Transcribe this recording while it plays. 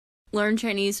Learn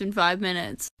Chinese in 5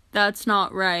 minutes. That's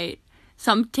not right.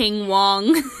 Something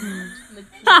wrong.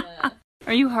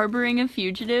 Are you harboring a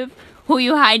fugitive? Who are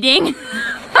you hiding?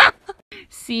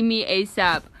 See me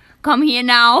ASAP. Come here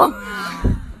now.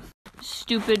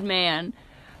 Stupid man.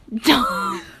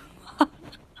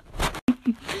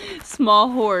 Small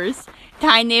horse.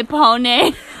 Tiny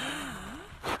pony.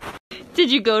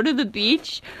 Did you go to the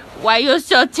beach? Why you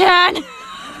so tan?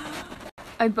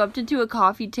 I bumped into a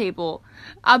coffee table.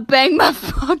 I banged my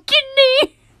fucking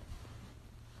knee.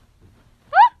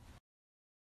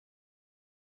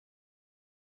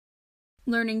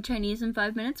 Learning Chinese in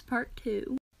 5 minutes, part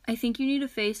 2. I think you need a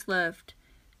facelift.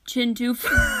 Chin too.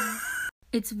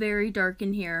 It's very dark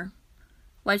in here.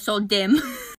 Why so dim?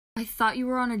 I thought you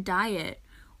were on a diet.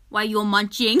 Why you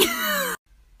munching?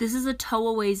 This is a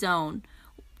tow-away zone.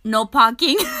 No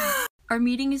parking. Our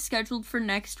meeting is scheduled for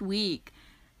next week.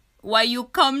 Why you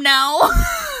come now?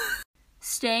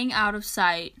 Staying out of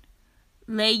sight.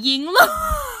 Laying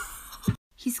low.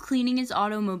 He's cleaning his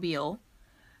automobile.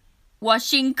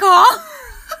 Washing car.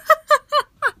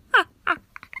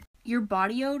 Your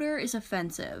body odor is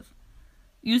offensive.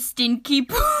 You stinky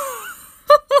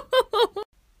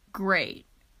Great.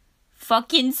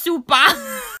 Fucking super.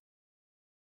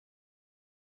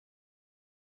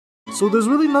 So there's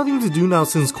really nothing to do now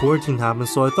since quarantine happened,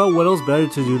 so I thought what else better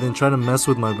to do than try to mess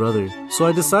with my brother. So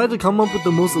I decided to come up with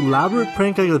the most elaborate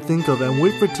prank I could think of and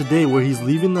wait for today where he's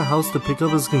leaving the house to pick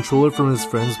up his controller from his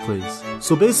friend's place.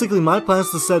 So basically my plan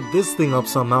is to set this thing up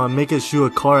somehow and make it shoot a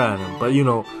car at him, but you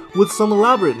know, with some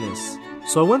elaborateness.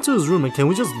 So I went to his room and can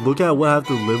we just look at what I have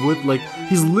to live with? Like,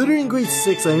 he's literally in grade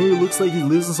 6 and he looks like he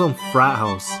lives in some frat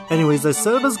house. Anyways, I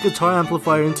set up his guitar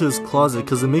amplifier into his closet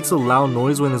because it makes a loud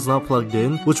noise when it's not plugged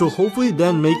in, which will hopefully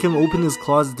then make him open his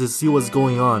closet to see what's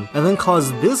going on, and then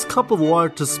cause this cup of water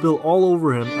to spill all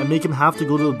over him and make him have to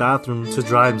go to the bathroom to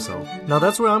dry himself. Now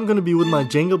that's where I'm gonna be with my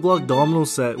Jenga block domino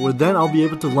set, where then I'll be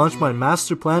able to launch my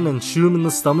master plan and shoot him in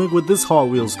the stomach with this Hot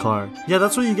Wheels car. Yeah,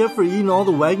 that's what you get for eating all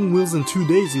the wagon wheels in 2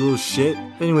 days, you little shit.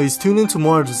 Anyways, tune in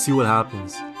tomorrow to see what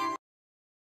happens.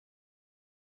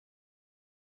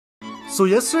 So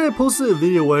yesterday I posted a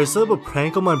video where I set up a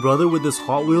prank on my brother with this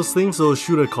Hot Wheels thing so he'll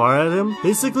shoot a car at him.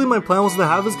 Basically my plan was to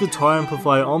have his guitar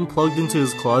amplifier unplugged into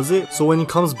his closet, so when he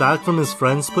comes back from his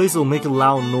friend's place it'll make a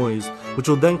loud noise, which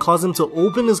will then cause him to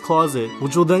open his closet,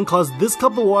 which will then cause this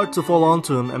cup of water to fall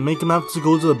onto him and make him have to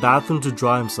go to the bathroom to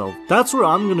dry himself. That's where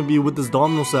I'm gonna be with this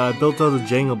domino set I built out of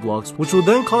Jenga blocks, which will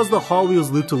then cause the Hot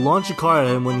Wheels loop to launch a car at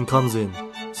him when he comes in.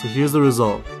 So here's the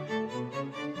result.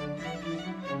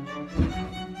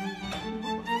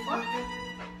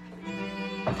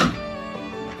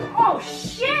 Oh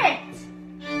shit!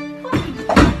 Fucking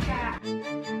cat.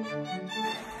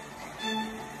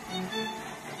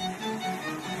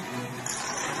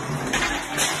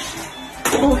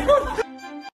 Oh.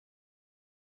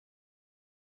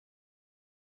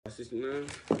 69,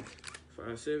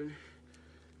 570,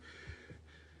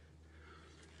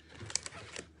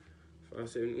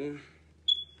 571,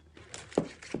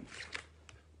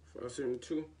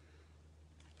 572,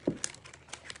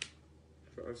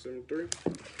 573,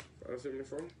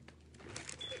 574,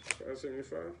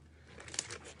 575,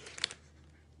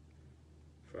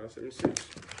 576,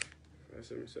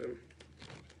 577,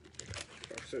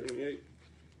 578,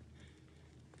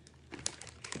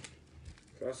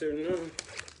 579,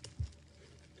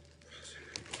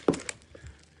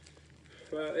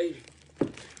 580,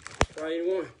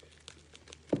 581.